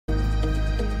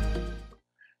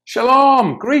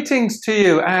Shalom, greetings to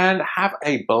you and have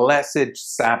a blessed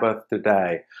Sabbath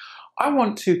today. I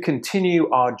want to continue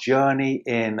our journey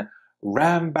in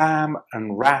Rambam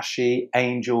and Rashi,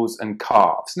 angels and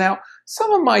calves. Now,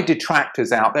 some of my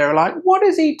detractors out there are like, what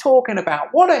is he talking about?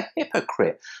 What a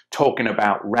hypocrite, talking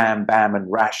about Rambam and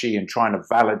Rashi and trying to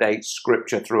validate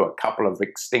scripture through a couple of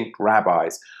extinct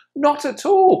rabbis. Not at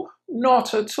all,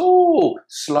 not at all.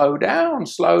 Slow down,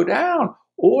 slow down.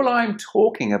 All I'm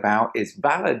talking about is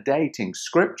validating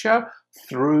scripture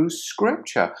through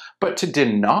scripture. But to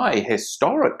deny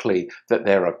historically that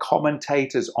there are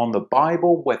commentators on the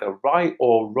Bible, whether right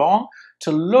or wrong,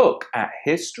 to look at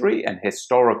history and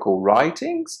historical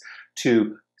writings,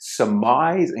 to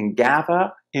surmise and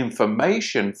gather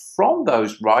information from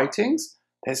those writings,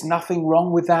 there's nothing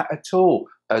wrong with that at all,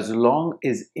 as long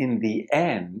as in the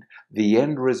end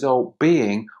result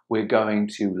being we're going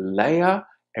to layer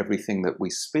everything that we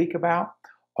speak about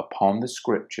upon the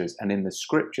scriptures, and in the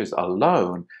scriptures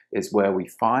alone is where we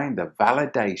find the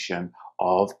validation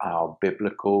of our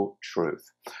biblical truth.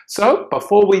 So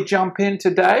before we jump in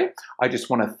today, I just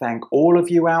want to thank all of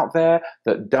you out there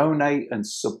that donate and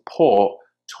support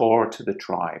Torah to the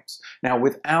Tribes. Now,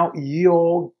 without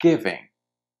your giving,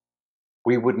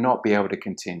 we would not be able to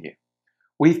continue.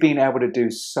 We've been able to do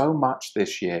so much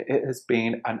this year. It has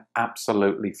been an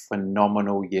absolutely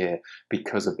phenomenal year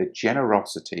because of the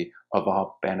generosity of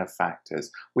our benefactors.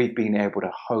 We've been able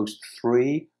to host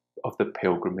 3 of the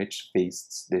pilgrimage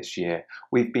feasts this year.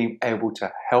 We've been able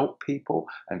to help people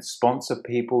and sponsor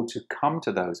people to come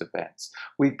to those events.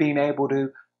 We've been able to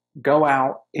go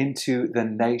out into the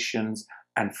nations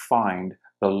and find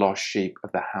the lost sheep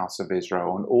of the house of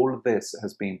Israel. And all of this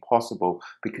has been possible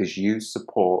because you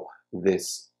support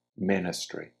this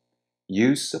ministry.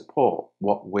 You support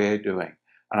what we're doing,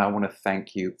 and I want to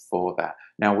thank you for that.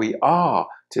 Now, we are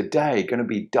today going to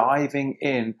be diving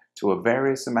in to a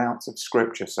various amounts of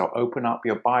scripture, so open up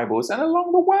your Bibles, and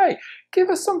along the way, give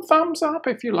us some thumbs up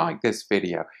if you like this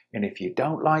video, and if you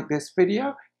don't like this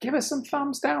video, give us some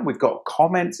thumbs down. We've got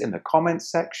comments in the comments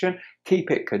section.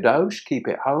 Keep it kadosh, keep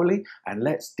it holy, and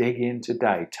let's dig in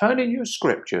today. Turn in your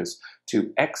scriptures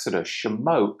to Exodus,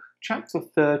 Shemot, chapter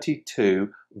 32,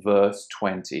 verse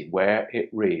 20, where it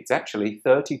reads, actually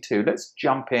 32, let's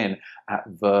jump in at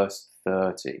verse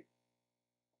 30.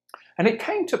 And it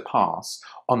came to pass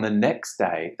on the next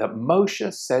day that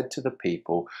Moshe said to the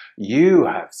people, you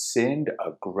have sinned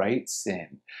a great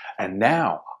sin, and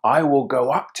now I will go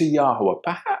up to Yahweh.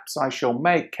 Perhaps I shall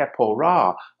make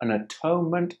Keporah, an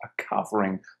atonement, a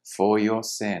covering for your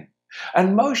sin.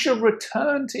 And Moshe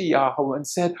returned to Yahweh and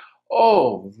said,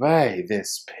 oh,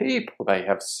 this people, they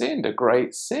have sinned a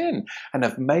great sin and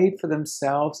have made for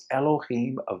themselves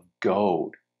Elohim of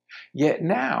gold. Yet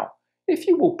now, if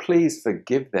you will please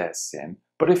forgive their sin,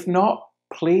 but if not,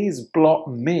 please blot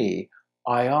me,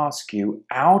 I ask you,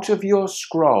 out of your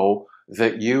scroll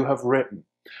that you have written.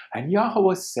 And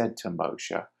Yahweh said to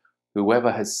Moshe,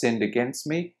 whoever has sinned against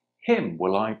me, him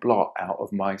will I blot out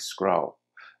of my scroll.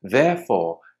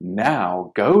 Therefore,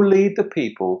 now go lead the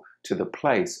people to the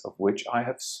place of which I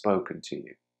have spoken to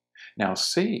you. Now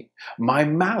see, my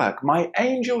Malach, my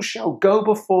angel shall go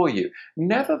before you.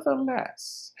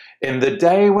 Nevertheless, in the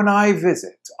day when I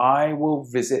visit, I will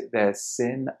visit their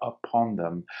sin upon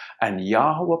them. And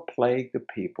Yahweh plagued the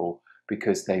people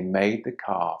because they made the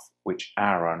calf which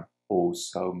Aaron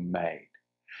also made.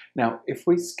 Now, if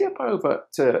we skip over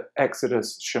to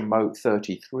Exodus Shemot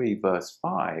 33, verse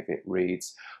 5, it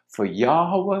reads, for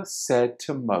Yahweh said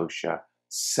to Moshe,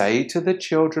 say to the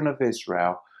children of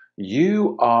Israel,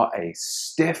 you are a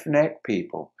stiff-necked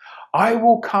people. I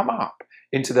will come up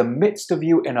into the midst of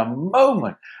you in a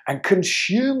moment and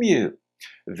consume you.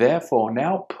 Therefore,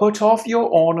 now put off your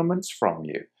ornaments from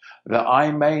you, that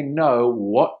I may know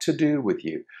what to do with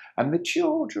you. And the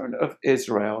children of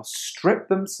Israel stripped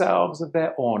themselves of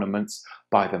their ornaments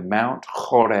by the Mount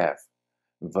Horeb.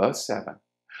 Verse 7.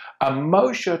 And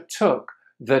Moshe took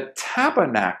the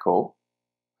tabernacle.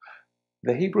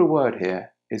 The Hebrew word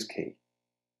here is key.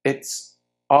 It's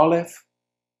Aleph,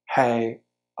 Hey,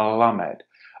 Lamed.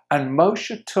 And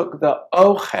Moshe took the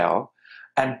Ochel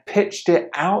and pitched it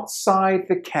outside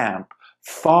the camp,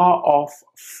 far off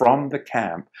from the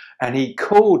camp, and he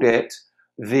called it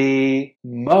the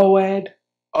Moed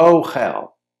Ochel.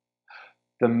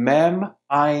 The Mem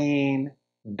Ayin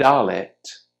Dalet,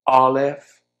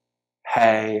 Aleph,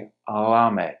 Hey,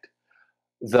 Lamed.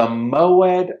 The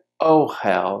Moed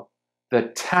Ochel, the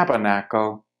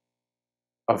tabernacle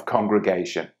of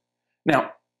congregation.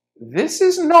 Now, this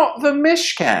is not the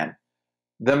Mishkan,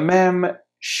 the Mem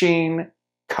Shin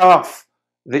Kaf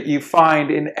that you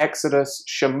find in Exodus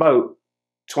Shemot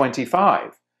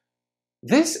 25.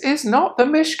 This is not the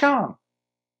Mishkan,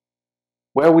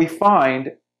 where we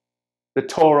find the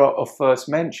Torah of first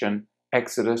mention,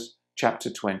 Exodus chapter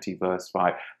 20, verse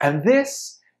 5. And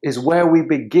this is where we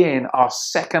begin our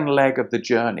second leg of the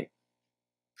journey.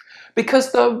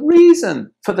 Because the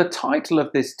reason for the title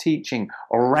of this teaching,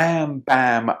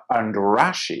 Rambam and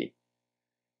Rashi,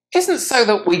 isn't so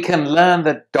that we can learn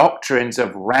the doctrines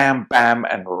of Rambam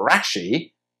and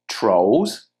Rashi,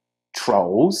 trolls,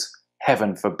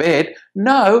 heaven forbid.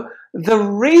 No, the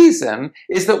reason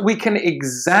is that we can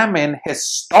examine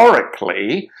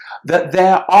historically that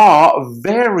there are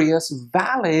various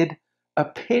valid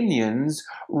opinions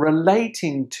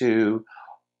relating to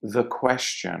the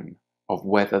question of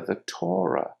whether the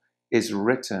Torah is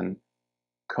written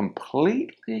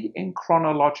completely in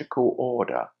chronological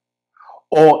order,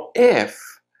 or if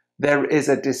there is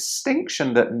a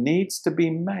distinction that needs to be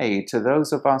made to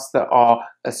those of us that are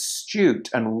astute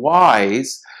and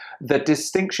wise, the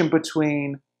distinction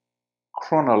between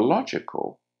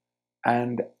chronological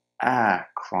and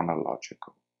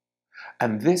achronological.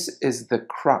 And this is the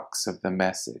crux of the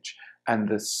message and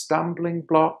the stumbling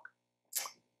block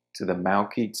to the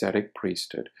Melchizedek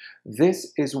priesthood.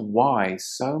 This is why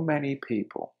so many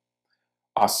people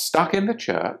are stuck in the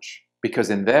church, because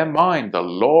in their mind the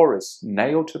law is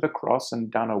nailed to the cross and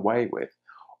done away with,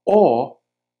 or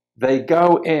they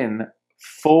go in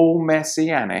full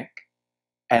messianic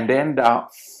and end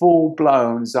up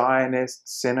full-blown Zionist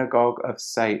synagogue of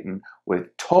Satan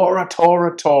with Torah,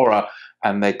 Torah, Torah,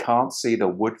 and they can't see the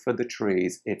wood for the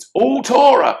trees. It's all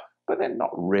Torah, but they're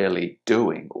not really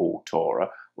doing all Torah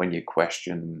when you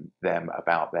question them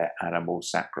about their animal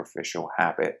sacrificial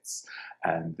habits.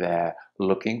 And they're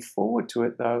looking forward to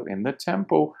it, though, in the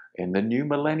temple, in the new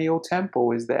millennial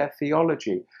temple is their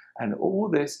theology. And all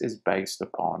this is based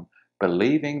upon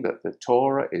believing that the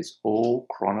Torah is all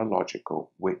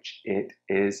chronological, which it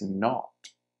is not.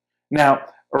 Now,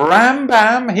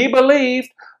 Rambam, he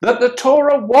believed that the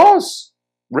Torah was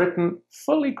written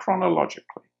fully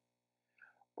chronologically,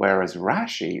 whereas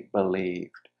Rashi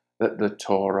believed that the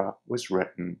Torah was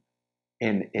written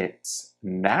in its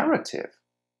narrative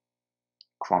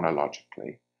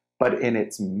chronologically, but in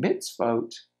its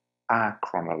mitzvot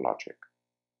achronologic.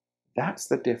 That's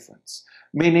the difference.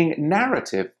 Meaning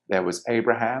narrative, there was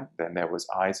Abraham, then there was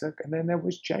Isaac, and then there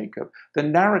was Jacob. The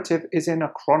narrative is in a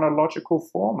chronological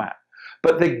format.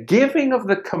 But the giving of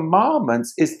the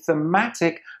commandments is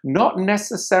thematic, not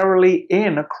necessarily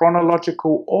in a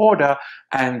chronological order.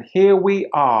 And here we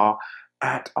are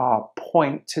at our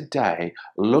point today,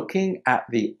 looking at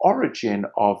the origin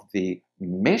of the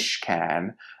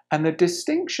Mishkan and the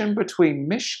distinction between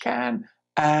Mishkan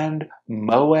and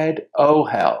Moed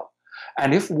Ohel.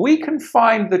 And if we can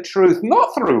find the truth,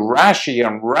 not through Rashi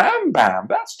and Rambam,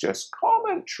 that's just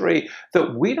commentary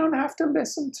that we don't have to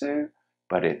listen to,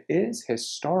 but it is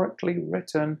historically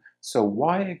written, so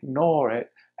why ignore it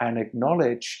and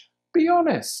acknowledge, be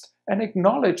honest, and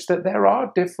acknowledge that there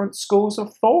are different schools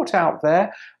of thought out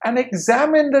there, and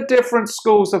examine the different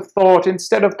schools of thought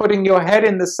instead of putting your head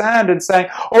in the sand and saying,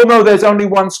 oh no, there's only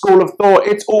one school of thought,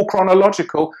 it's all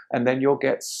chronological, and then you'll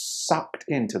get sucked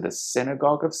into the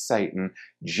synagogue of Satan,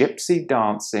 gypsy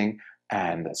dancing,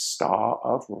 and the star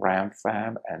of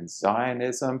Rambam and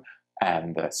Zionism,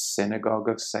 and the synagogue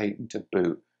of Satan to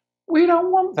boot. We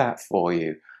don't want that for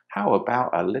you. How about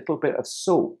a little bit of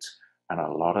salt and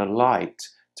a lot of light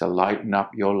to lighten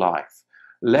up your life?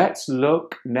 Let's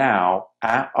look now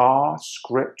at our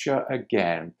scripture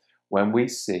again when we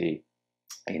see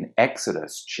in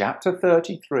Exodus chapter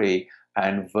 33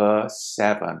 and verse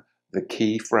 7, the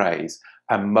key phrase,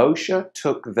 and Moshe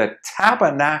took the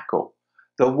tabernacle.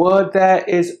 The word there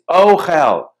is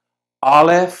Ohel,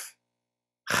 Aleph,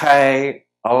 Chay,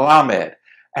 Lamed,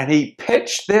 and he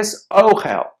pitched this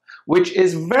Ohel, which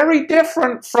is very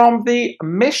different from the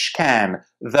Mishkan,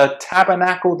 the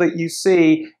tabernacle that you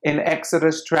see in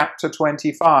Exodus chapter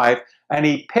 25, and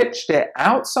he pitched it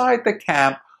outside the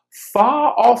camp,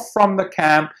 far off from the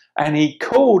camp, and he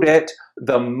called it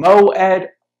the Moed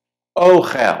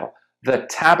Ohel, the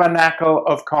tabernacle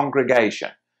of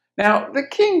congregation. Now, the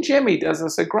King Jimmy does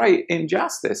us a great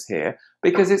injustice here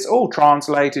because it's all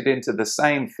translated into the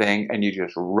same thing and you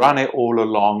just run it all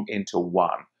along into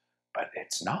one. But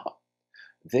it's not.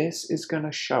 This is going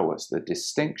to show us the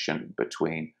distinction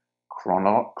between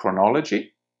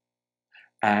chronology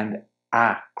and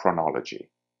achronology.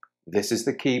 This is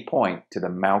the key point to the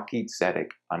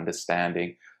Melchizedek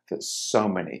understanding that so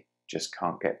many just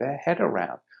can't get their head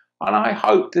around. And I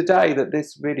hope today that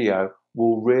this video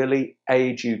will really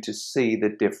aid you to see the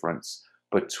difference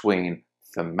between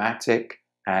thematic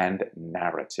and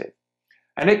narrative.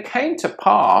 And it came to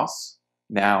pass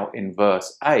now in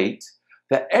verse 8,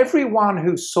 that everyone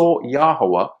who sought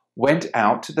Yahweh went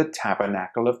out to the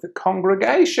tabernacle of the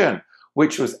congregation,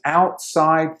 which was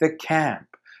outside the camp.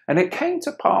 And it came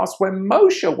to pass when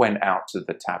Moshe went out to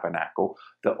the tabernacle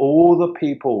that all the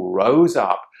people rose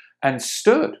up and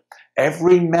stood,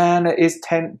 every man at his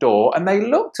tent door, and they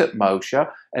looked at Moshe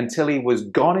until he was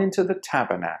gone into the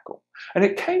tabernacle. And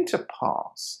it came to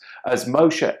pass, as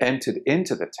Moshe entered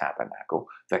into the tabernacle,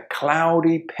 the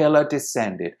cloudy pillar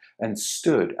descended and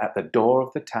stood at the door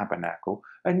of the tabernacle,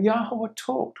 and Yahweh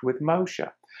talked with Moshe.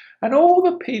 And all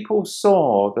the people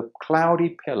saw the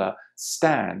cloudy pillar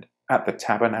stand at the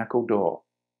tabernacle door.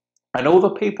 And all the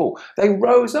people, they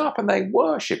rose up and they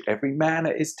worshipped, every man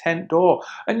at his tent door.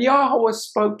 And Yahweh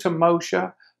spoke to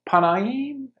Moshe,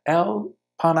 Panaim el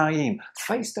Panaim,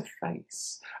 face to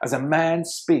face, as a man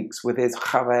speaks with his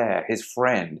chaver, his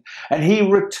friend. And he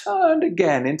returned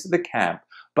again into the camp,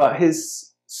 but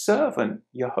his servant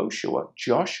Yehoshua,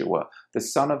 Joshua, the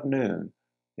son of Nun,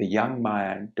 the young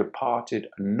man, departed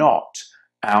not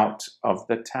out of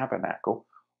the tabernacle.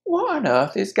 What on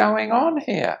earth is going on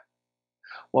here?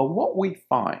 Well, what we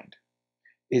find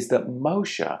is that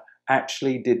Moshe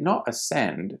actually did not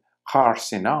ascend Har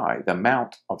Sinai, the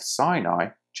Mount of Sinai,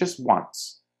 just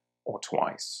once or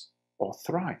twice or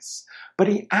thrice, but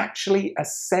he actually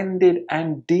ascended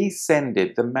and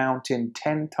descended the mountain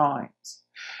 10 times.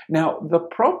 Now, the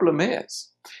problem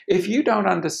is, if you don't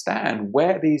understand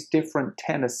where these different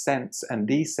 10 ascents and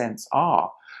descents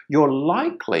are, you're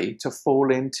likely to fall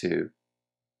into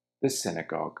the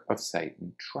synagogue of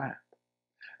Satan trap.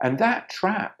 And that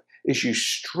trap is you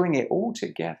string it all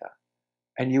together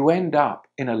and you end up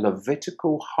in a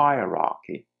Levitical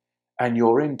hierarchy and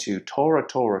you're into Torah,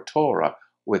 Torah, Torah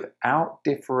without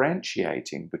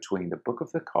differentiating between the Book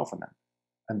of the Covenant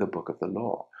and the Book of the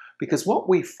Law. Because what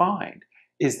we find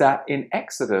is that in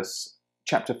Exodus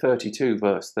chapter 32,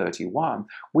 verse 31,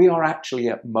 we are actually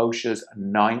at Moshe's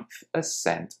 9th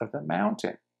ascent of the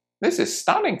mountain. This is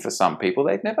stunning for some people.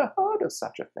 They've never heard of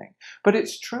such a thing. But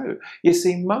it's true. You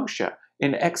see, Moshe,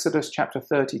 in Exodus chapter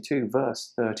 32,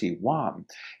 verse 31,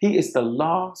 he is the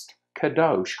last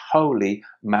Kadosh, holy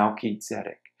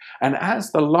Melchizedek. And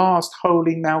as the last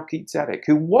holy Melchizedek,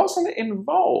 who wasn't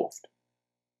involved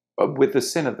with the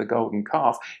sin of the golden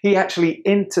calf, he actually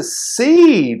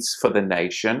intercedes for the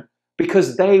nation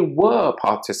because they were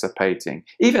participating.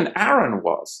 Even Aaron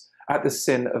was at the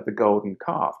sin of the golden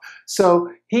calf. So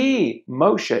he,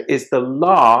 Moshe, is the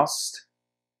last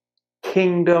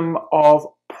kingdom of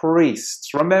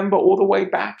priests. Remember all the way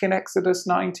back in Exodus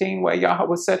 19 where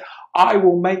Yahweh said, I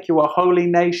will make you a holy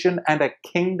nation and a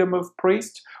kingdom of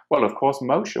priests. Well, of course,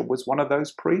 Moshe was one of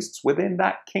those priests within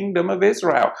that kingdom of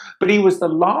Israel. But he was the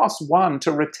last one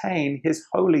to retain his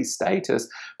holy status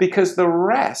because the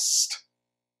rest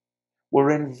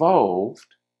were involved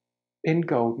in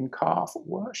golden calf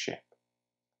worship.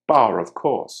 Bar, of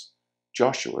course,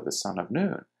 Joshua, the son of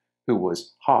Nun, who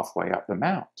was halfway up the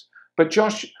mount. But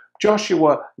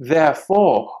Joshua,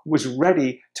 therefore, was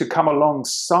ready to come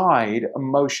alongside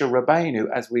Moshe Rabbeinu,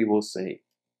 as we will see.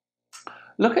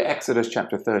 Look at Exodus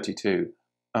chapter 32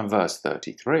 and verse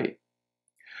 33.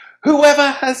 Whoever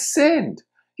has sinned.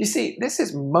 You see, this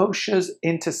is Moshe's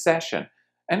intercession.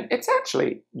 And it's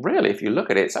actually, really, if you look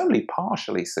at it, it's only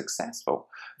partially successful.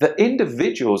 The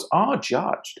individuals are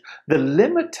judged. The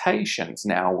limitations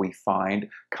now we find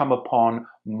come upon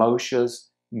Moshe's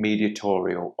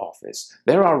mediatorial office.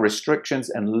 There are restrictions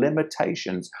and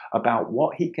limitations about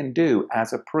what he can do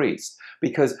as a priest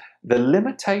because the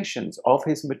limitations of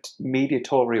his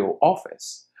mediatorial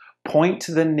office point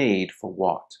to the need for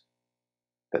what?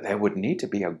 That there would need to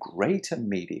be a greater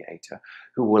mediator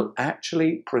who will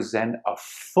actually present a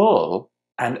full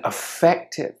and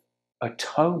effective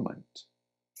atonement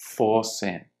for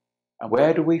sin. And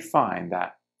where do we find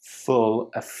that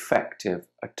full, effective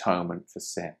atonement for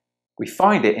sin? We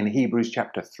find it in Hebrews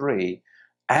chapter 3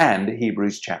 and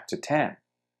Hebrews chapter 10.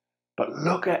 But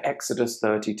look at Exodus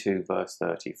 32, verse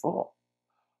 34.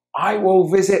 I will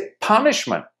visit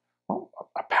punishment. Well,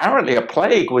 apparently a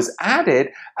plague was added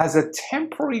as a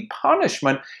temporary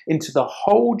punishment into the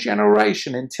whole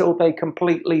generation until they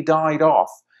completely died off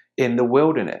in the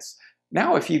wilderness.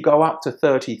 Now, if you go up to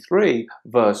 33,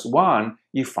 verse 1,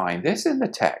 you find this in the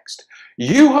text.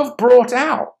 You have brought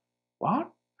out,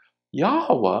 what?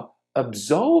 Yahweh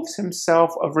absolves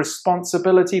himself of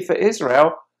responsibility for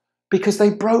Israel because they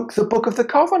broke the book of the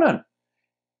covenant.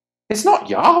 It's not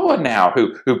Yahweh now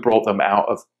who brought them out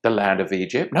of the land of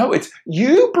Egypt. No, it's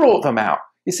you brought them out.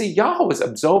 You see, Yahweh is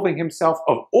absolving himself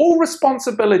of all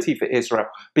responsibility for Israel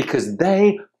because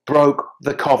they broke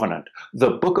the covenant.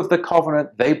 The book of the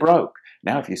covenant they broke.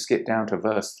 Now if you skip down to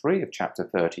verse 3 of chapter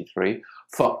 33,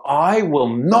 for I will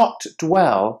not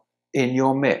dwell in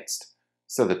your midst.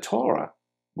 So the Torah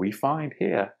we find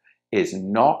here is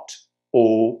not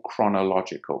all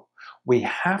chronological. We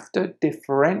have to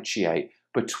differentiate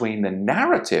between the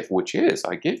narrative, which is,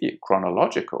 I give you,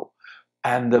 chronological,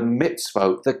 and the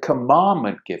mitzvot, the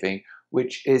commandment giving,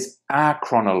 which is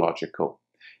achronological.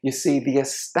 You see, the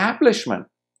establishment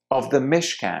of the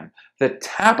Mishkan, the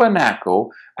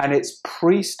tabernacle and its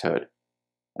priesthood,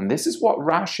 and this is what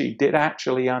Rashi did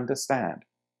actually understand.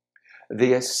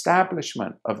 The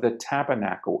establishment of the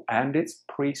tabernacle and its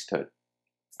priesthood,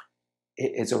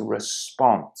 it is a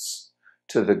response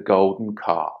to the golden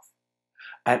calf.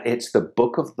 And it's the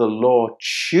book of the law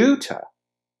tutor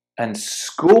and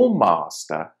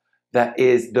schoolmaster that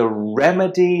is the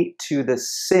remedy to the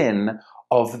sin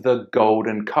of the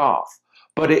golden calf.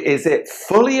 But is it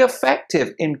fully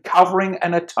effective in covering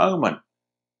an atonement?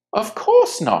 Of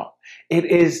course not. It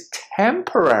is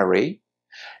temporary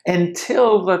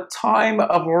until the time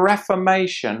of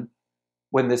Reformation,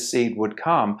 when the seed would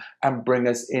come and bring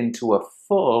us into a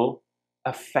full,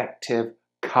 effective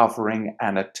covering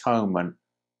and atonement,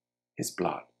 his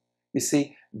blood. You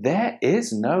see, there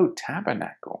is no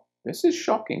tabernacle. This is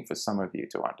shocking for some of you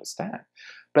to understand.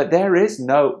 But there is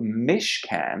no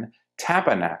Mishkan,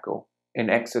 tabernacle, in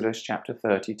Exodus chapter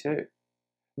 32.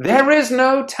 There is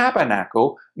no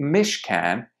tabernacle,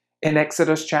 Mishkan, in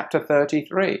Exodus chapter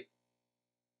 33.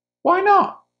 Why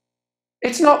not?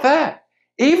 It's not there.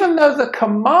 Even though the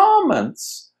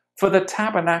commandments for the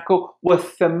tabernacle were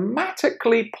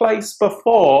thematically placed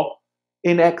before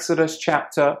in Exodus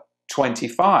chapter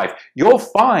 25. You'll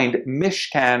find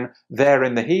Mishkan there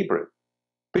in the Hebrew.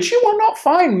 But you will not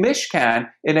find Mishkan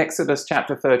in Exodus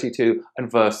chapter 32 and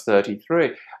verse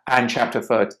 33, and chapter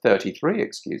 33,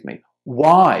 excuse me.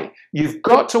 Why? You've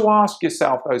got to ask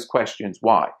yourself those questions.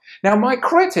 Why? Now, my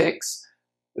critics,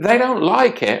 they don't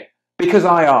like it because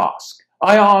I ask.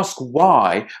 I ask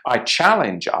why. I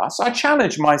challenge us. I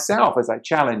challenge myself as I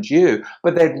challenge you,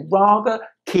 but they'd rather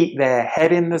keep their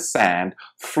head in the sand,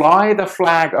 fly the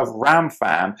flag of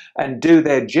Rampham, and do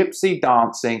their gypsy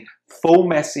dancing, full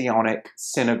messianic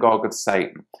synagogue of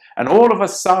Satan. And all of a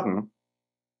sudden,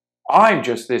 I'm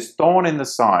just this thorn in the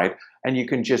side, and you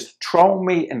can just troll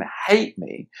me and hate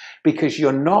me because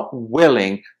you're not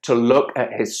willing to look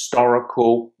at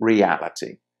historical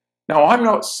reality. Now, I'm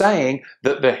not saying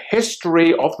that the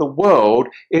history of the world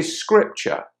is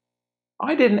scripture.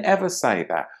 I didn't ever say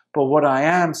that. But what I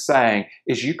am saying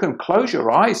is you can close your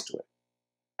eyes to it,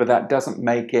 but that doesn't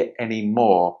make it any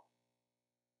more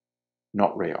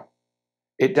not real.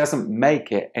 It doesn't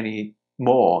make it any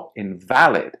more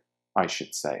invalid, I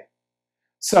should say.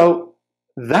 So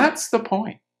that's the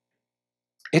point.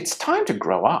 It's time to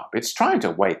grow up. It's time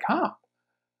to wake up.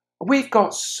 We've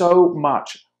got so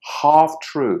much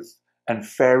half-truth and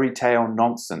fairy tale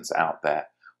nonsense out there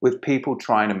with people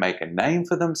trying to make a name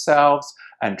for themselves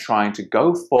and trying to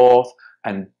go forth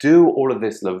and do all of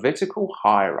this Levitical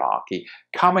hierarchy,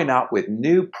 coming up with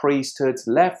new priesthoods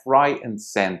left, right, and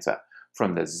center,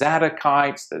 from the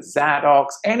Zadokites, the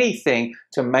Zadoks, anything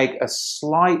to make a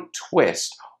slight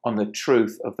twist on the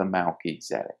truth of the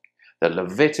Melchizedek. The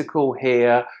Levitical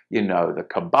here, the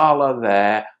Kabbalah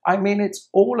there. I mean, it's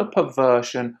all a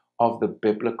perversion of the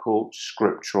biblical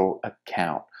scriptural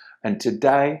account. And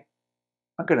today,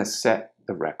 I'm going to set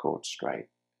the record straight.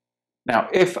 Now,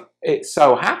 if it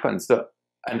so happens that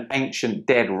an ancient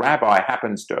dead rabbi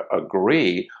happens to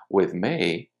agree with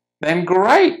me, then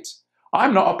great.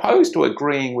 I'm not opposed to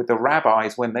agreeing with the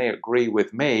rabbis when they agree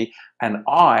with me, and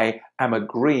I am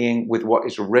agreeing with what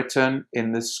is written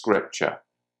in the scripture.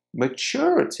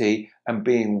 Maturity and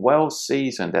being well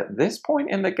seasoned at this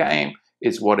point in the game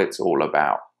is what it's all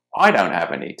about. I don't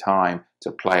have any time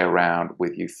to play around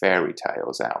with you fairy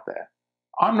tales out there.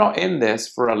 I'm not in this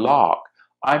for a lark.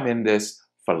 I'm in this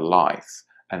for life.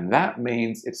 And that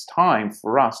means it's time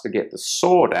for us to get the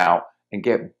sword out and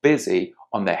get busy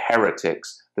on the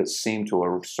heretics that seem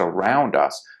to surround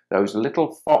us. Those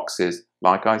little foxes,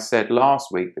 like I said last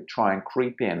week, that try and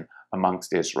creep in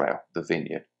amongst Israel, the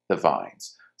vineyard, the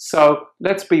vines. So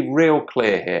let's be real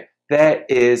clear here. There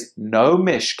is no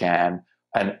Mishkan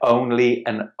and only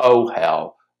an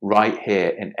Ohel right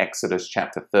here in Exodus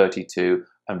chapter 32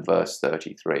 and verse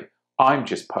 33. I'm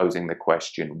just posing the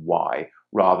question why,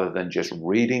 rather than just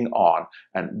reading on,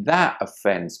 and that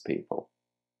offends people.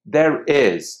 There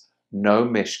is no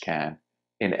Mishkan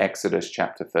in Exodus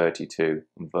chapter 32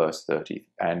 and verse 30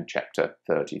 and chapter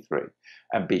 33.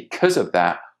 And because of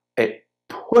that, it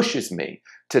pushes me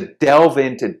to delve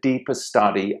into deeper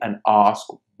study and ask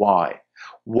Why?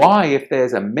 Why, if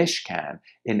there's a Mishkan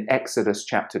in Exodus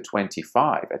chapter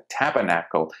 25, a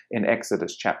tabernacle in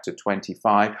Exodus chapter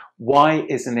 25, why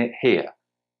isn't it here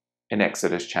in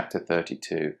Exodus chapter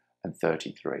 32 and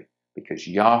 33? Because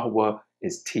Yahweh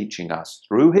is teaching us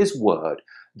through his word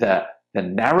that the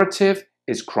narrative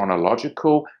is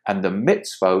chronological and the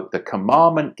mitzvot, the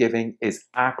commandment giving, is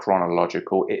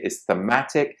achronological. It is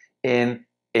thematic in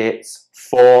its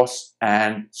force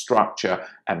and structure.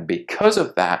 And because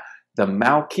of that, the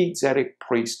Melchizedek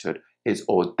priesthood is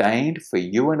ordained for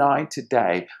you and I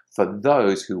today, for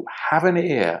those who have an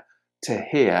ear to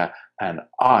hear and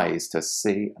eyes to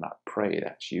see. And I pray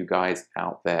that's you guys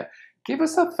out there. Give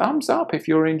us a thumbs up if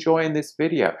you're enjoying this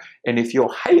video. And if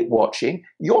you're hate watching,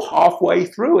 you're halfway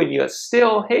through and you're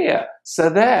still here. So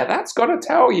that's got to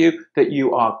tell you that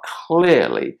you are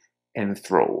clearly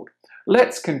enthralled.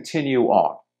 Let's continue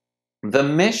on. The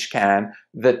Mishkan,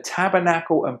 the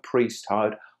tabernacle and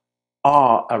priesthood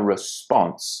are a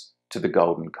response to the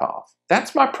golden calf.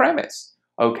 That's my premise,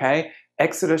 okay?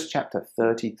 Exodus chapter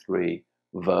 33,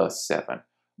 verse 7.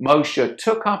 Moshe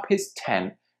took up his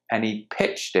tent and he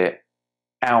pitched it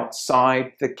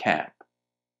outside the camp.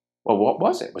 Well, what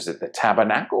was it? Was it the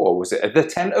tabernacle or was it the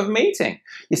tent of meeting?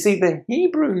 You see, the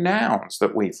Hebrew nouns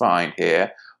that we find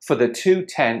here for the two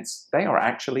tents, they are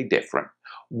actually different.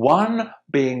 One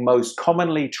being most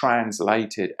commonly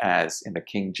translated as, in the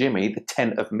King Jimmy, the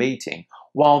tent of meeting,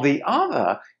 while the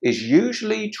other is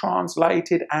usually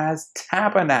translated as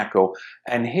tabernacle.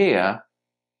 And here,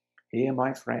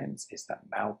 my friends, is the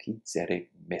Melchizedek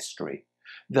mystery.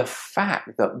 The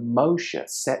fact that Moshe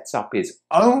sets up his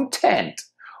own tent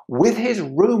with his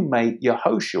roommate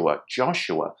Yehoshua,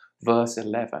 Joshua, verse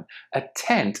 11, a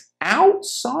tent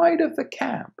outside of the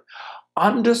camp,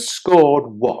 underscored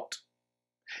what?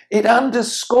 It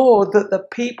underscored that the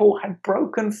people had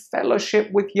broken fellowship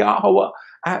with Yahweh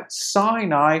at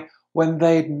Sinai when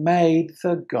they'd made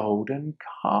the golden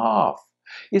calf.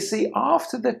 You see,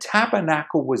 after the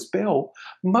tabernacle was built,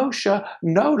 Moshe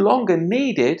no longer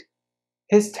needed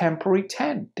his temporary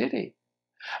tent, did he?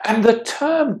 And the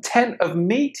term tent of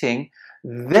meeting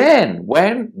then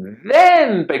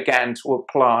began to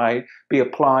be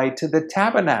applied to the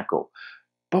tabernacle.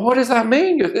 But what does that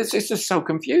mean? It's just so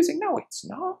confusing. No, it's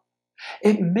not.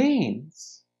 It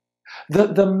means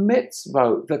that the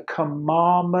mitzvot, the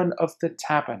commandment of the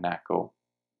tabernacle,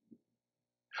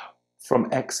 from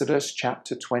Exodus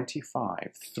chapter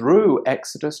 25 through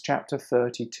Exodus chapter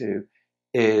 32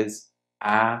 is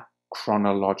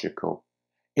achronological.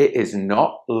 It is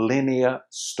not linear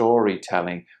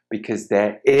storytelling because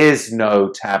there is no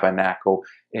tabernacle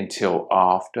until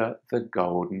after the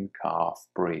golden calf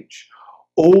breach.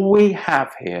 All we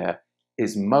have here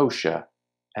is Moshe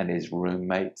and his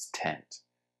roommate's tent.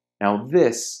 Now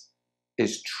this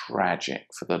is tragic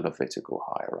for the Levitical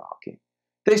hierarchy.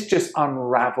 This just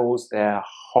unravels their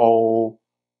whole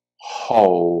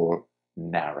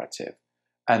narrative.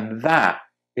 And that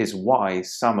is why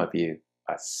some of you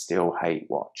are still hate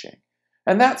watching.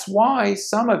 And that's why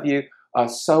some of you are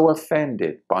so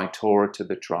offended by Torah to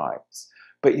the tribes.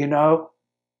 But you know,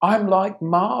 I'm like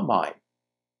Marmite.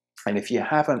 And if you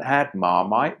haven't had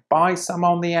Marmite, buy some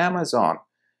on the Amazon.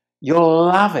 You'll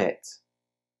love it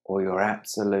or you'll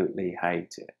absolutely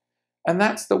hate it. And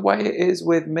that's the way it is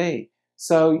with me.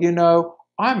 So, you know,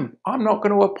 I'm not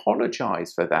going to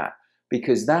apologize for that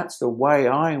because that's the way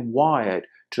I'm wired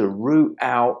to root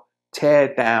out,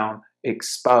 tear down,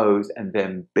 expose, and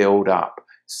then build up.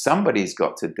 Somebody's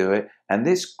got to do it, and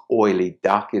this oily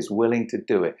duck is willing to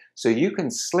do it. So you can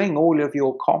sling all of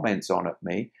your comments on at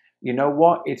me. You know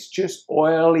what? It's just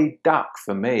oily duck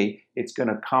for me. It's going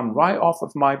to come right off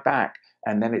of my back,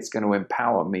 and then it's going to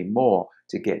empower me more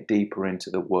to get deeper into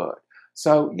the word.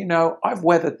 So, you know, I've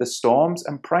weathered the storms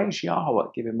and praise Yahweh,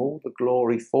 give him all the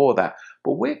glory for that.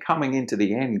 But we're coming into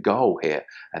the end goal here,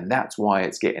 and that's why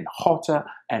it's getting hotter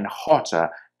and hotter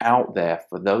out there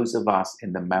for those of us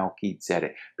in the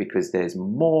Melchizedek, because there's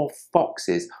more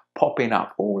foxes popping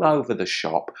up all over the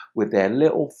shop with their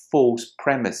little false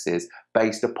premises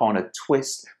based upon a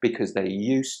twist because they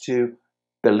used to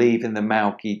believe in the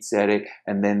Melchizedek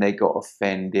and then they got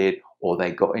offended or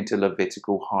they got into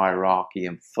Levitical hierarchy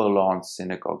and full-on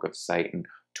synagogue of Satan,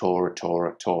 Torah,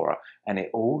 Torah, Torah, and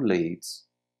it all leads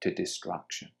to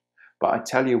destruction. But I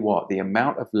tell you what, the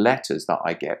amount of letters that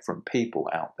I get from people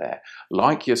out there,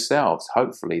 like yourselves,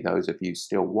 hopefully those of you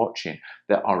still watching,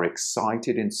 that are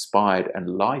excited, inspired,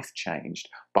 and life-changed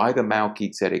by the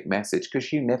Melchizedek message,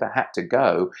 because you never had to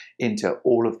go into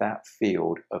all of that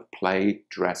field of play,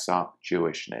 dress-up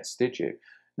Jewishness, did you?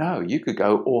 No, you could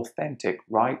go authentic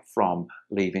right from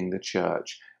leaving the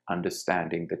church,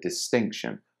 understanding the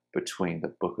distinction between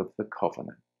the book of the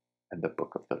covenant and the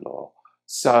book of the law.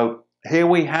 So here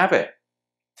we have it.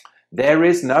 There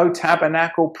is no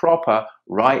tabernacle proper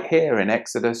right here in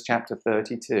Exodus chapter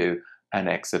 32 and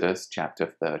Exodus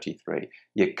chapter 33.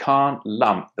 You can't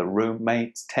lump the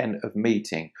roommate's tent of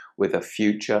meeting with a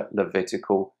future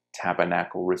Levitical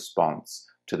tabernacle response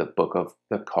to the book of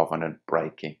the covenant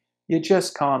breaking. You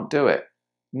just can't do it.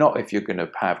 Not if you're going to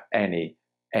have any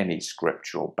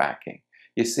scriptural backing.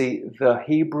 You see, the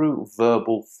Hebrew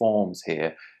verbal forms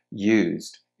here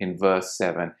used in verse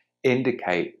 7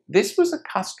 indicate this was a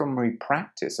customary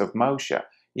practice of Moshe.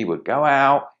 He would go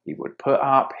out, he would put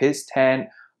up his tent,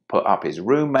 put up his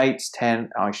roommate's tent,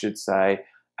 I should say,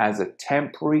 as a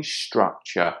temporary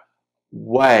structure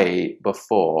way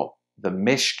before the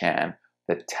Mishkan,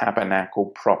 the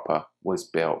tabernacle proper, was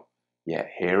built. Yet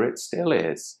here it still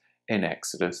is in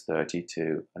Exodus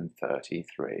 32 and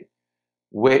 33,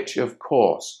 which, of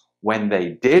course, when they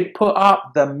did put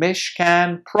up the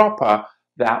Mishkan proper,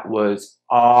 that was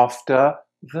after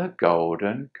the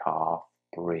golden calf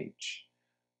breach.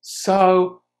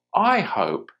 So I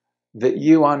hope that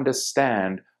you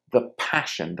understand the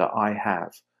passion that I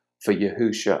have for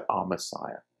Yahushua, our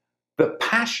Messiah, the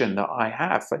passion that I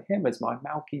have for him as my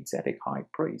Melchizedek high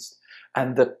priest,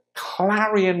 and the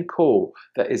clarion call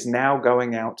that is now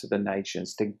going out to the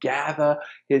nations to gather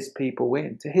his people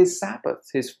in, to his Sabbaths,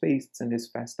 his feasts, and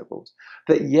his festivals.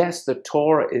 That yes, the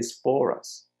Torah is for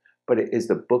us, but it is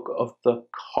the book of the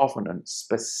covenant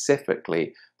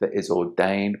specifically that is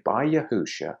ordained by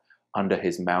Yahushua under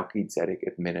his Melchizedek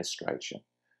administration.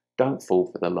 Don't fall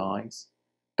for the lies.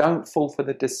 Don't fall for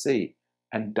the deceit.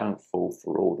 And don't fall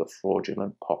for all the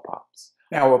fraudulent pop-ups.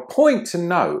 Now, a point to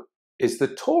note is the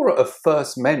Torah of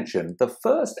first mention, the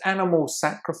first animal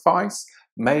sacrifice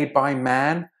made by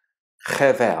man,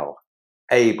 Hevel,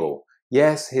 Abel.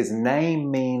 Yes, his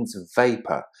name means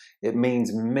vapor. It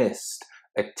means mist,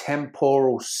 a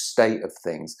temporal state of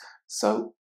things.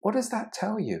 So what does that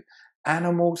tell you?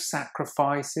 Animal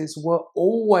sacrifices were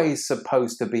always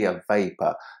supposed to be a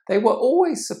vapor. They were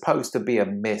always supposed to be a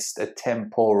mist, a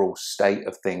temporal state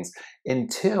of things,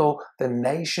 until the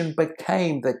nation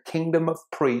became the kingdom of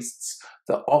priests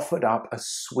that offered up a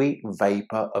sweet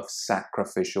vapor of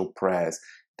sacrificial prayers.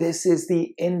 This is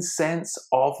the incense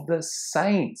of the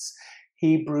saints.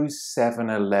 Hebrews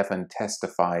 7:11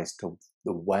 testifies to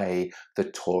the way the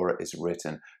Torah is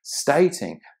written,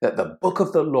 stating that the book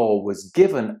of the law was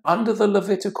given under the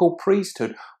Levitical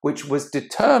priesthood, which was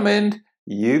determined,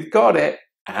 you've got it,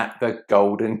 at the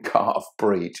golden calf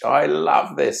breach. I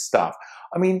love this stuff.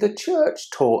 I mean, the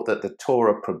church taught that the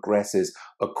Torah progresses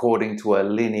according to a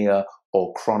linear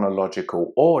or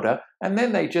chronological order, and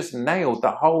then they just nailed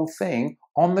the whole thing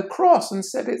on the cross and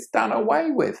said it's done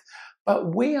away with.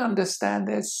 But we understand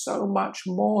there's so much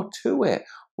more to it.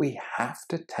 We have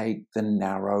to take the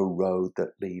narrow road that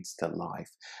leads to life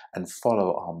and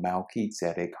follow our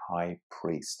Melchizedek high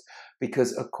priest.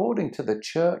 Because according to the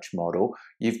church model,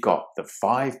 you've got the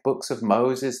 5 books of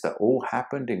Moses that all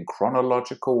happened in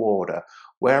chronological order.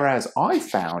 Whereas I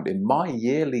found in my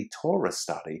yearly Torah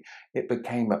study, it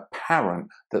became apparent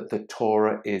that the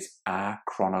Torah is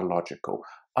achronological.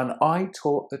 And I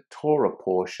taught the Torah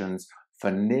portions for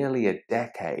nearly a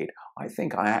decade. I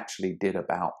think I actually did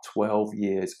about 12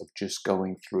 years of just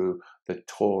going through the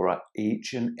Torah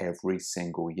each and every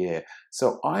single year.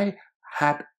 So I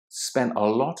had spent a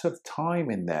lot of time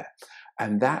in there,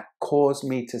 and that caused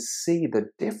me to see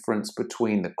the difference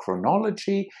between the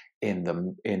chronology in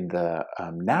the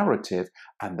narrative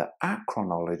and the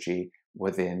achronology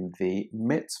within the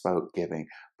mitzvot giving.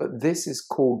 But this is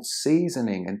called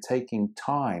seasoning and taking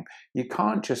time. You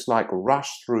can't just like rush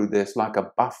through this like a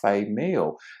buffet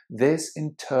meal. This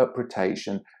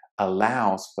interpretation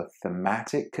allows for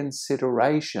thematic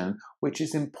consideration, which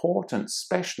is important,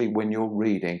 especially when you're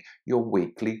reading your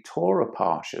weekly Torah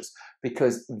parshas,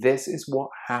 because this is what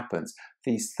happens.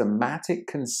 These thematic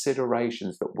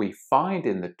considerations that we find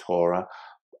in the Torah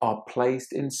are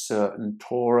placed in certain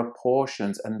Torah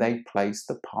portions, and they place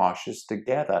the parshas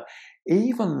together,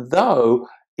 even though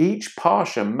each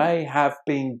parsha may have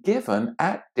been given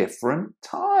at different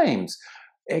times.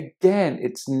 Again,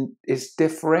 it's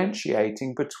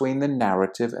differentiating between the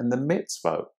narrative and the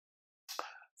mitzvot.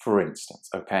 For instance,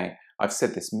 okay, I've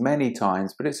said this many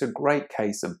times, but it's a great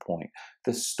case in point.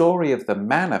 The story of the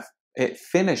manna, it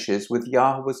finishes with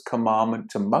Yahweh's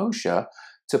commandment to Moshe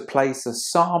to place a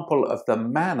sample of the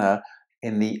manna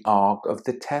in the Ark of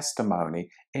the Testimony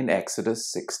in Exodus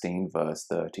 16 verse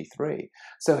 33.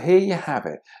 So here you have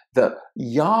it, that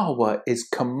Yahweh is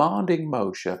commanding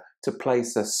Moshe to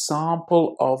place a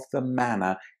sample of the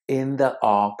manna in the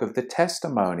Ark of the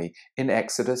Testimony in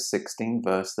Exodus 16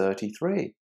 verse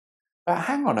 33. But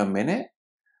hang on a minute.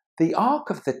 The Ark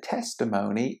of the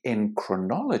Testimony in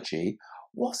chronology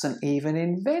wasn't even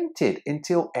invented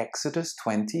until Exodus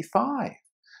 25.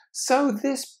 So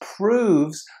this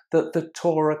proves that the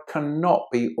Torah cannot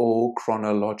be all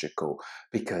chronological,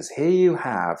 because here you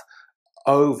have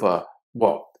over,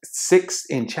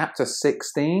 in chapter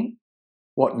 16,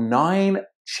 9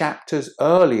 chapters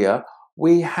earlier,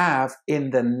 we have in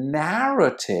the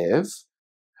narrative,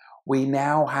 we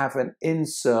now have an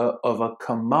insert of a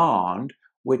command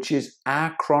which is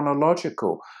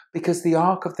achronological, because the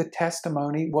Ark of the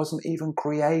Testimony wasn't even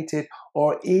created,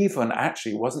 or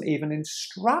wasn't even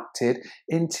instructed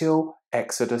until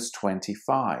Exodus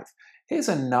 25. Here's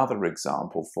another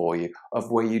example for you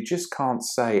of where you just can't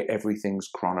say everything's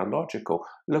chronological.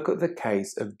 Look at the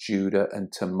case of Judah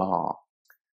and Tamar.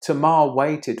 Tamar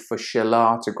waited for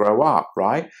Shelah to grow up,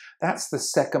 right? That's the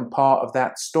second part of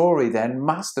that story then,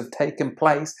 must have taken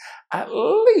place at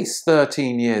least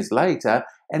 13 years later,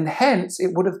 and hence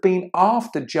it would have been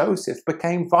after Joseph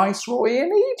became viceroy in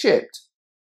Egypt,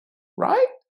 right?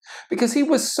 Because he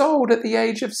was sold at the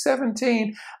age of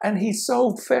 17 and he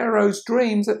sold Pharaoh's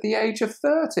dreams at the age of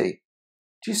 30.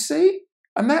 Do you see?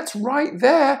 And that's right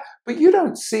there, but you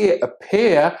don't see it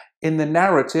appear in the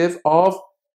narrative of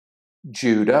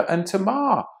Judah and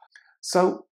Tamar.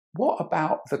 So what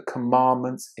about the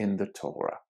commandments in the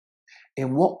Torah?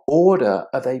 In what order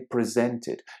are they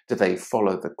presented? Do they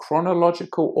follow the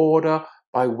chronological order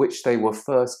by which they were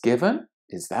first given?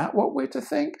 Is that what we're to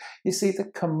think? You see,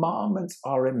 the commandments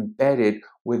are embedded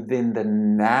within the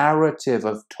narrative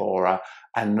of Torah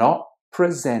and not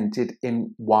presented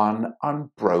in one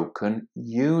unbroken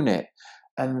unit.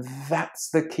 And that's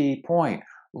the key point.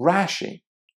 Rashi,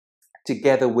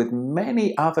 together with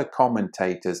many other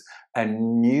commentators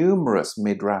and numerous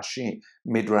midrashim,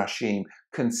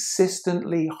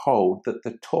 consistently hold that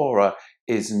the Torah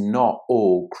is not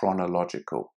all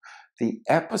chronological. The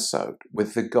episode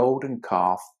with the golden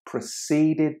calf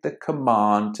preceded the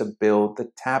command to build the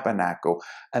tabernacle,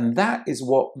 and that is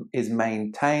what is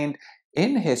maintained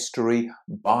in history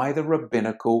by the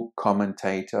rabbinical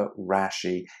commentator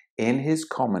Rashi in his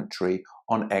commentary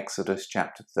on Exodus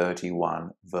chapter 31,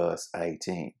 verse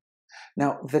 18.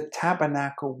 Now, the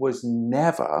tabernacle was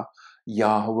never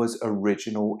Yahweh's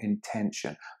original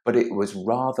intention, but it was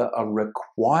rather a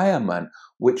requirement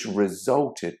which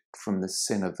resulted from the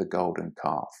sin of the golden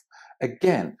calf.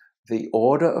 Again, the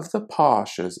order of the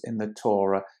parshas in the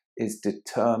Torah is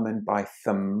determined by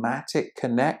thematic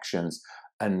connections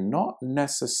and not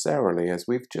necessarily, as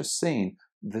we've just seen,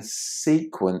 the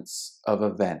sequence of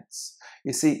events.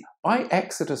 You see, by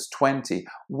Exodus 20,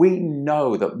 we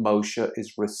know that Moshe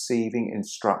is receiving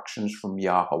instructions from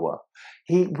Yahweh.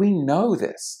 We know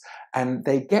this, and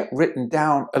they get written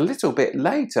down a little bit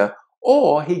later,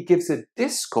 or he gives a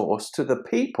discourse to the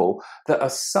people that are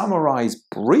summarized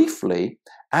briefly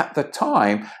at the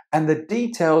time, and the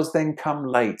details then come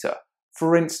later.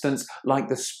 For instance, like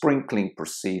the sprinkling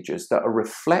procedures that are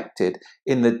reflected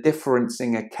in the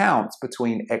differencing accounts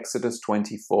between Exodus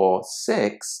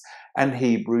 24:6 and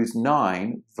Hebrews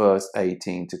 9, verse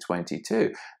 18 to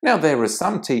 22. Now, there are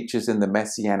some teachers in the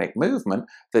Messianic movement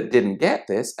that didn't get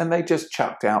this, and they just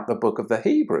chucked out the book of the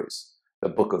Hebrews. The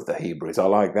book of the Hebrews, I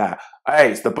like that.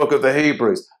 Hey, it's the book of the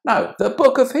Hebrews. No, the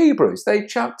book of Hebrews. They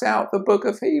chucked out the book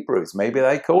of Hebrews. Maybe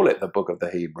they call it the book of the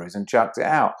Hebrews and chucked it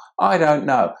out. I don't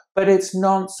know. But it's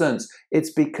nonsense.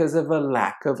 It's because of a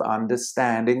lack of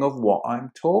understanding of what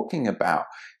I'm talking about.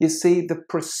 You see, the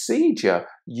procedure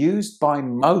used by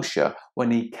Moshe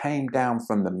when he came down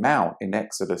from the mount in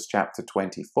Exodus chapter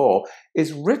 24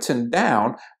 is written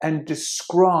down and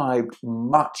described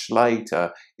much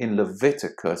later in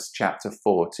Leviticus chapter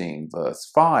 14, verse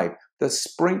 5. The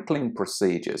sprinkling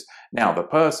procedures. Now, the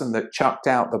person that chucked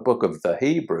out the book of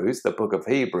Hebrews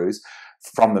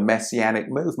from the Messianic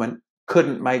movement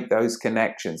couldn't make those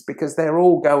connections because they're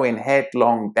all going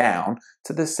headlong down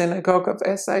to the synagogue of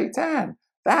Satan.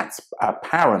 That's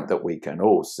apparent that we can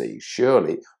all see,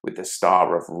 surely, with the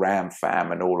Star of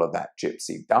Rampham and all of that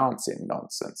gypsy dancing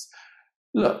nonsense.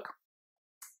 Look,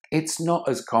 it's not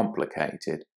as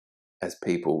complicated as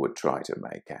people would try to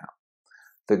make out.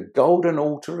 The golden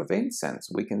altar of incense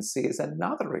we can see as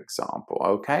another example,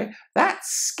 okay? That's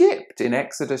skipped in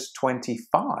Exodus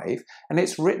 25, and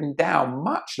it's written down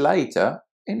much later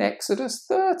in Exodus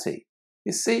 30.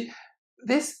 You see,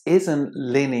 this isn't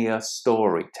linear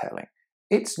storytelling.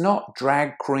 It's not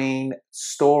drag queen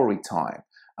story time.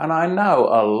 And I know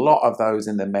a lot of those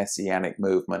in the Messianic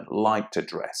movement like to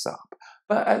dress up.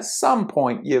 But at some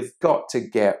point, you've got to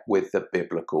get with the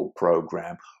biblical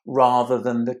program rather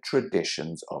than the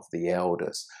traditions of the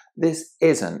elders. This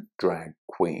isn't drag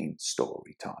queen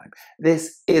story time.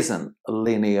 This isn't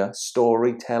linear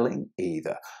storytelling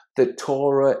either. The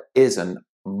Torah isn't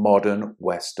modern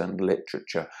Western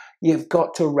literature. You've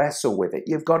got to wrestle with it.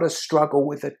 You've got to struggle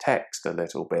with the text a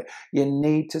little bit. You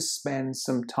need to spend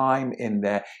some time in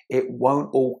there. It won't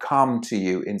all come to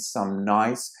you in some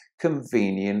nice,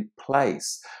 convenient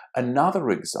place. Another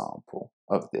example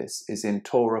of this is in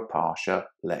Torah Parsha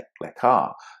Lech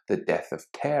Lecha, the death of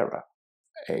Terah,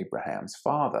 Abraham's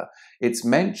father. It's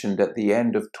mentioned at the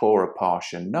end of Torah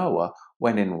Parsha Noah,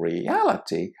 when in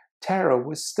reality, Terah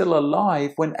was still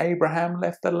alive when Abraham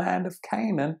left the land of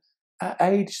Canaan at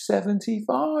age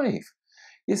 75.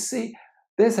 You see,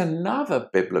 there's another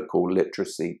biblical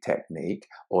literacy technique,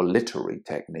 or literary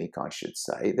technique, I should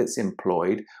say, that's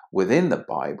employed within the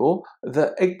Bible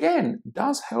that, again,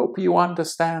 does help you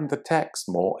understand the text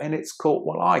more, and it's called,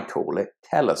 well, I call it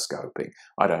telescoping.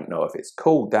 I don't know if it's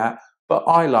called that, but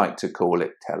I like to call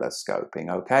it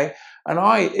telescoping, okay? And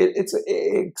it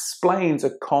explains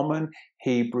a common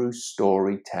Hebrew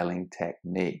storytelling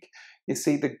technique. You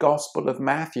see, the Gospel of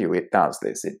Matthew, it does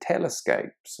this. It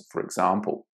telescopes, for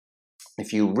example.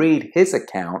 If you read his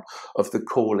account of the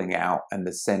calling out and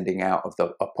the sending out of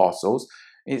the apostles,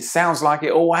 it sounds like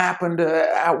it all happened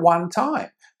at one time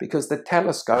because the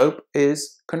telescope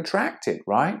is contracted,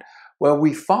 right? Well,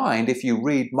 we find if you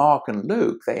read Mark and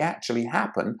Luke, they actually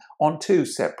happen on two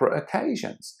separate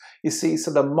occasions. You see,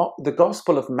 so the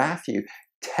Gospel of Matthew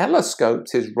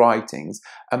telescopes his writings,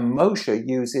 and Moshe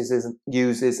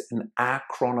uses an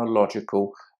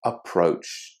achronological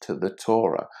approach to the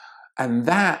Torah. And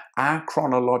that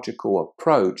achronological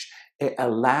approach, it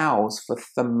allows for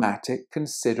thematic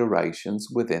considerations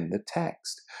within the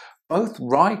text. Both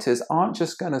writers aren't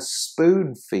just going to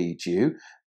spoon feed you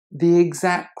the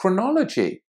exact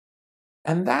chronology.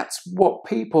 And that's what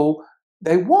people,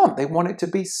 they want. They want it to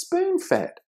be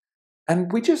spoon-fed.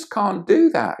 And we just can't do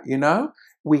that, you know?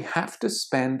 We have to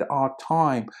spend our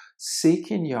time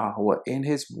seeking Yahweh in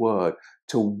His Word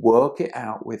to work it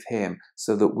out with Him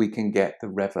so that we can get the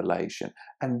revelation.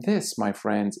 And this, my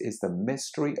friends, is the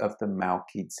mystery of the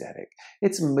Melchizedek.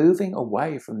 It's moving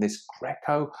away from this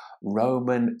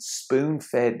Greco-Roman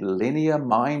spoon-fed linear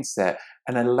mindset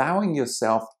and allowing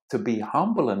yourself to be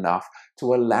humble enough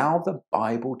to allow the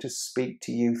Bible to speak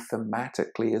to you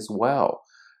thematically as well.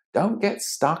 Don't get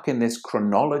stuck in this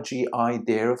chronology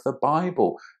idea of the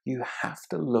Bible. You have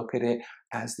to look at it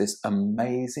as this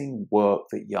amazing work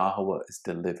that Yahweh has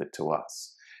delivered to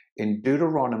us. In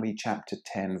Deuteronomy chapter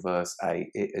 10, verse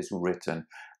 8, it is written,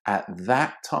 at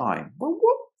that time, well,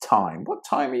 what time? What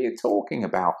time are you talking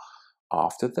about?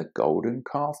 After the golden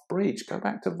calf breach. Go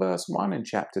back to verse 1 in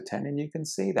chapter 10 and you can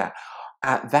see that.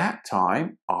 At that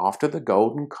time, after the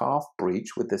golden calf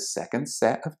breach with the second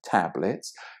set of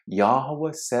tablets,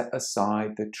 Yahweh set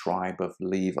aside the tribe of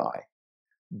Levi.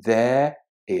 There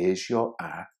is your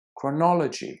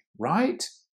chronology, right?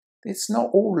 It's not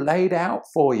all laid out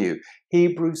for you.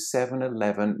 Hebrews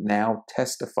 7:11 now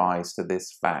testifies to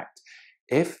this fact.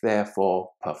 If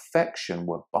therefore perfection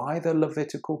were by the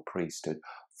Levitical priesthood,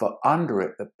 for under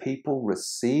it the people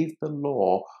received the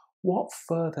law, what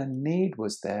further need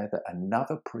was there that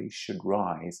another priest should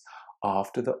rise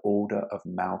after the order of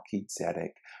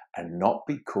Melchizedek and not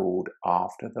be called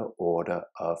after the order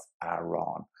of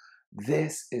Aaron?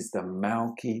 This is the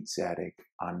Melchizedek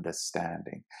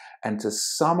understanding. And to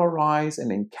summarize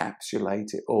and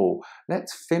encapsulate it all,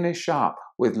 let's finish up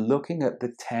with looking at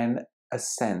the 10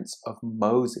 ascents of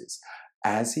Moses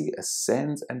as he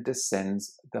ascends and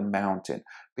descends the mountain.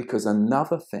 Because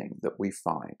another thing that we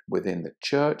find within the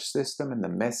church system and the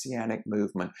Messianic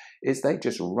movement is they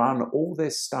just run all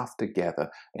this stuff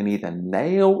together and either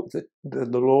nail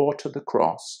the law to the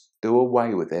cross, do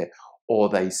away with it, or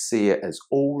they see it as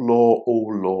all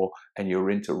law, and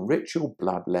you're into ritual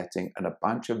bloodletting and a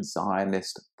bunch of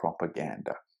Zionist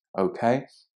propaganda. Okay?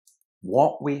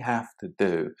 What we have to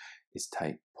do is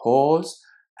take pause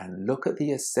and look at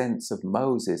the ascents of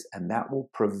Moses, and that will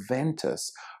prevent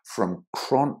us from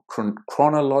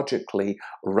chronologically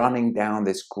running down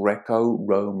this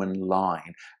Greco-Roman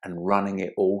line and running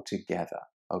it all together.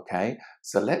 Okay,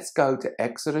 so let's go to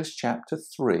Exodus chapter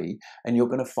 3, and you're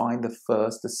going to find the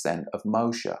first ascent of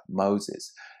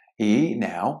Moses. He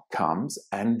now comes,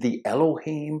 and the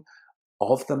Elohim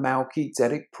of the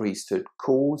Melchizedek priesthood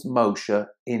calls Moshe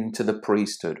into the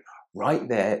priesthood, right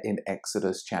there in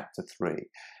Exodus chapter 3.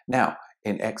 Now,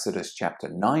 in Exodus chapter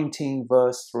 19,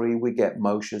 verse 3, we get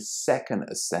Moshe's second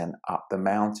ascent up the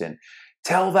mountain.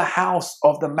 Tell the house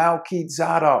of the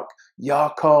Melchizedek,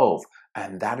 Yaakov.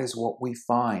 And that is what we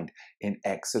find in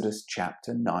Exodus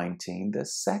chapter 19, the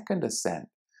second ascent.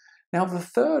 Now, the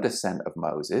third ascent of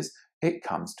Moses, it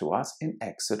comes to us in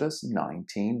Exodus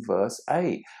 19, verse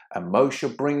 8. And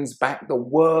Moshe brings back the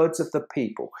words of the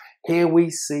people. Here we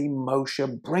see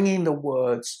Moshe bringing the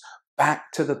words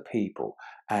back to the people.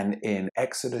 And in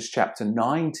Exodus chapter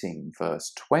 19,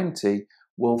 verse 20,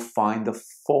 we'll find the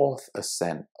fourth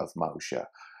ascent of Moshe.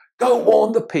 Go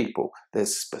warn the people.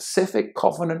 There's specific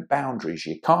covenant boundaries.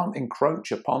 You can't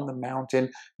encroach upon the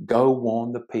mountain. Go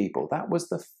warn the people. That was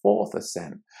the fourth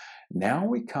ascent. Now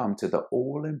we come to the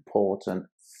all-important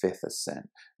fifth ascent.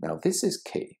 Now this is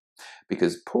key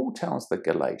because Paul tells the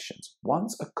Galatians,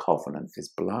 once a covenant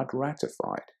is blood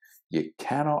ratified, you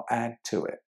cannot add to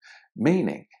it.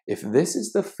 Meaning, if this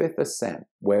is the fifth ascent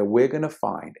where we're going to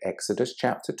find Exodus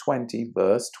chapter 20,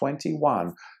 verse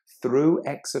 21, through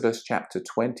Exodus chapter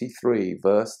 23,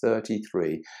 verse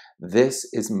 33, this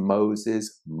is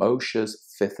Moshe's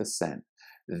fifth ascent.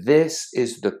 This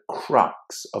is the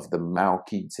crux of the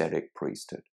Melchizedek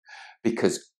priesthood.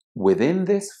 Because within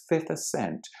this fifth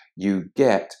ascent, you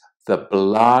get the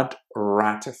blood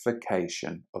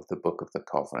ratification of the Book of the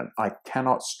Covenant. I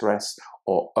cannot stress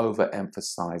or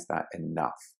overemphasize that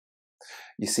enough.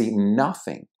 You see,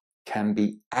 nothing can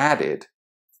be added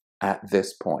at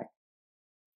this point.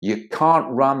 You can't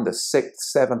run the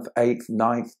 6th, 7th, 8th,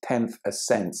 9th, 10th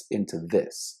ascents into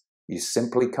this. You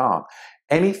simply can't.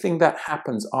 Anything that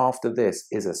happens after this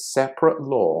is a separate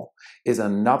law, is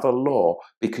another law,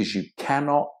 because you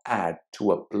cannot add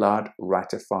to a blood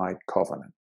ratified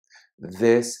covenant.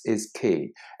 This is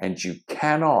key, and you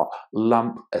cannot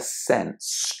lump ascents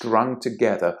strung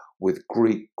together with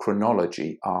Greek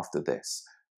chronology after this.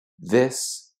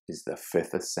 This is the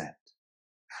fifth ascent.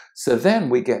 So then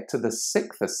we get to the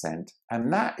sixth ascent,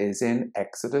 and that is in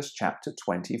Exodus chapter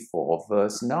 24,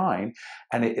 verse 9,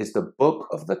 and it is the Book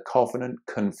of the Covenant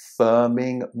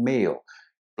confirming meal.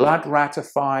 Blood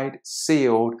ratified,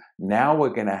 sealed, now we're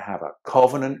going to have a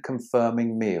covenant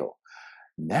confirming meal.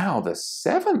 Now the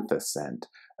seventh ascent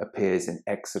appears in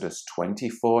Exodus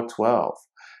 24:12.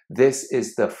 This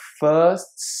is the first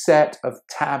set of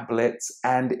tablets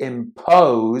and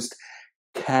imposed,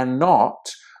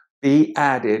 cannot be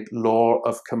added law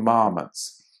of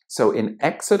commandments. So in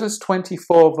Exodus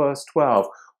 24 verse 12,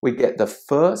 we get the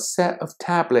first set of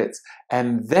tablets,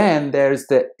 and then there's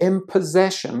the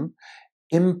imposition,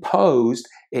 imposed.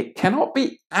 It cannot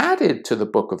be added to the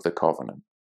Book of the Covenant,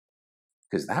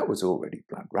 because that was already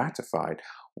blood ratified.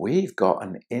 We've got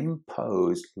an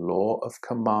imposed law of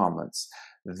commandments.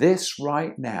 This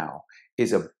right now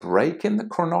is a break in the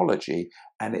chronology,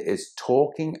 and it is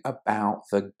talking about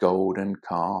the golden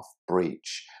calf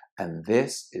breach. And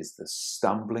this is the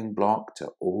stumbling block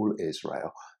to all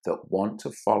Israel that want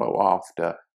to follow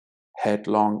after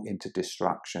headlong into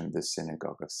destruction, the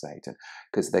synagogue of Satan,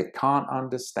 because they can't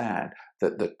understand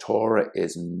that the Torah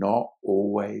is not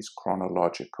always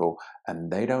chronological,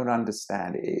 and they don't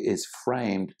understand it is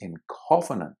framed in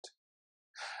covenant.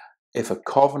 If a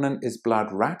covenant is blood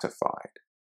ratified,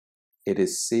 it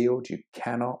is sealed. You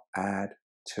cannot add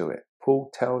to it.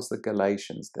 Paul tells the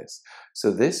Galatians this.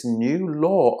 So this new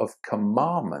law of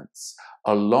commandments,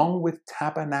 along with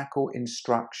tabernacle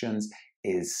instructions,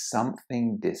 is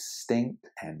something distinct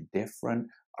and different,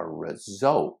 a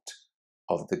result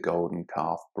of the golden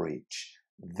calf breach.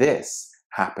 This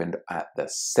happened at the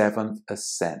seventh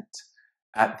ascent.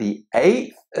 At the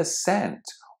eighth ascent,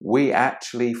 we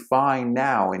actually find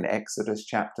now in Exodus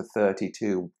chapter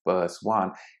 32, verse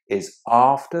 1, is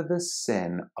after the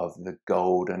sin of the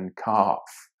golden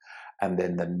calf. And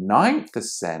then the ninth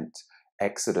ascent,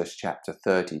 Exodus chapter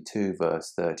 32,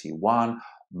 verse 31,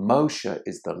 Moshe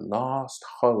is the last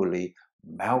holy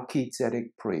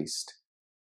Melchizedek priest.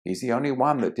 He's the only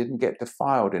one that didn't get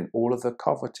defiled in all of the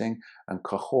coveting and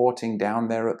cohorting down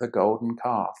there at the golden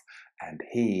calf. And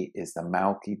he is the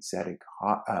Melchizedek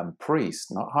priest,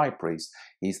 not high priest.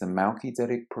 He's the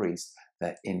Melchizedek priest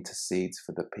that intercedes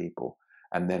for the people.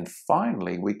 And then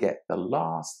finally, we get the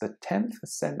 10th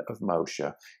ascent of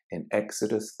Moshe in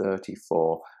Exodus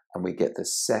 34, and we get the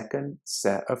second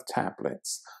set of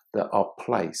tablets that are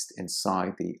placed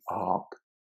inside the Ark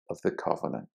of the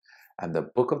Covenant. And the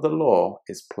book of the law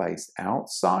is placed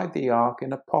outside the Ark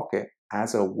in a pocket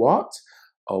as a what?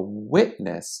 A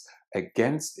witness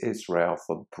against Israel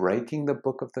for breaking the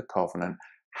book of the covenant,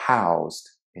 housed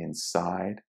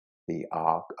inside the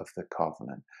Ark of the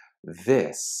Covenant.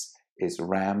 This is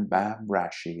Rambam,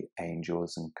 Rashi,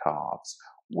 angels and calves.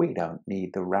 We don't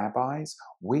need the rabbis.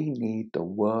 We need the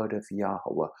word of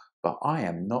Yahweh. But I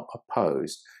am not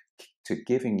opposed. to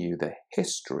giving you the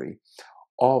history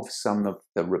of some of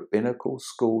the rabbinical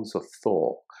schools of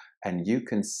thought. And you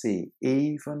can see,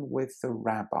 even with the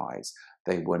rabbis,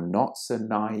 they were not so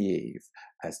naive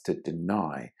as to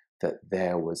deny that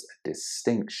there was a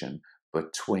distinction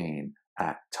between,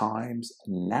 at times,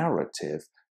 narrative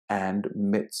and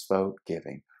mitzvot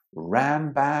giving.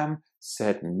 Rambam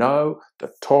said, no,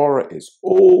 the Torah is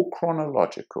all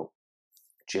chronological,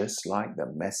 just like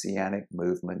the Messianic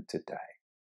movement today.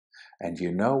 And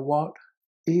you know what?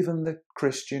 Even the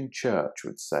Christian church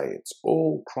would say it's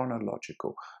all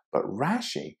chronological. But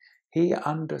Rashi, he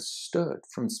understood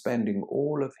from spending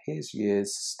all of his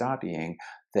years studying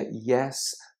that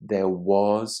yes, there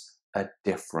was a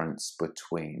difference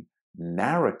between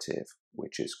narrative,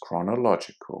 which is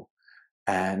chronological,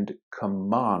 and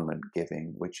commandment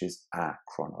giving, which is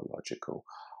achronological.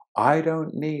 I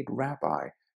don't need Rabbi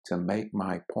to make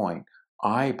my point.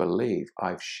 I believe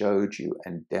I've showed you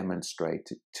and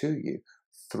demonstrated to you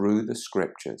through the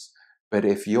scriptures. But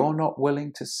if you're not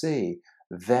willing to see,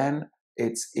 then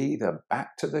it's either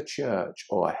back to the church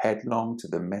or headlong to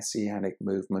the Messianic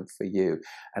movement for you.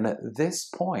 And at this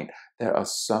point, there are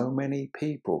so many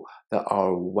people that are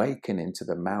awakening to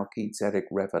the Melchizedek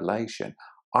revelation.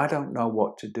 I don't know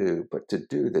what to do, but to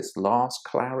do this last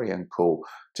clarion call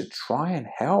to try and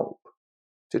help,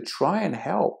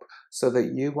 so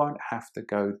that you won't have to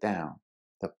go down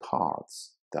the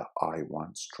paths that I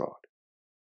once trod.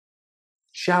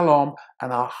 Shalom,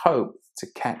 and I hope to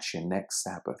catch you next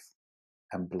Sabbath,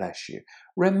 and bless you.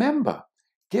 Remember,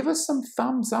 give us some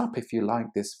thumbs up if you like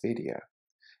this video.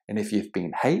 And if you've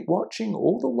been hate watching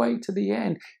all the way to the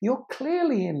end, you're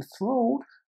clearly enthralled,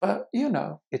 but you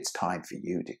know, it's time for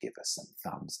you to give us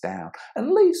some thumbs down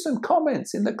and leave some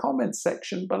comments in the comments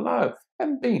section below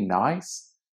and be nice.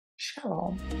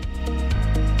 Shalom.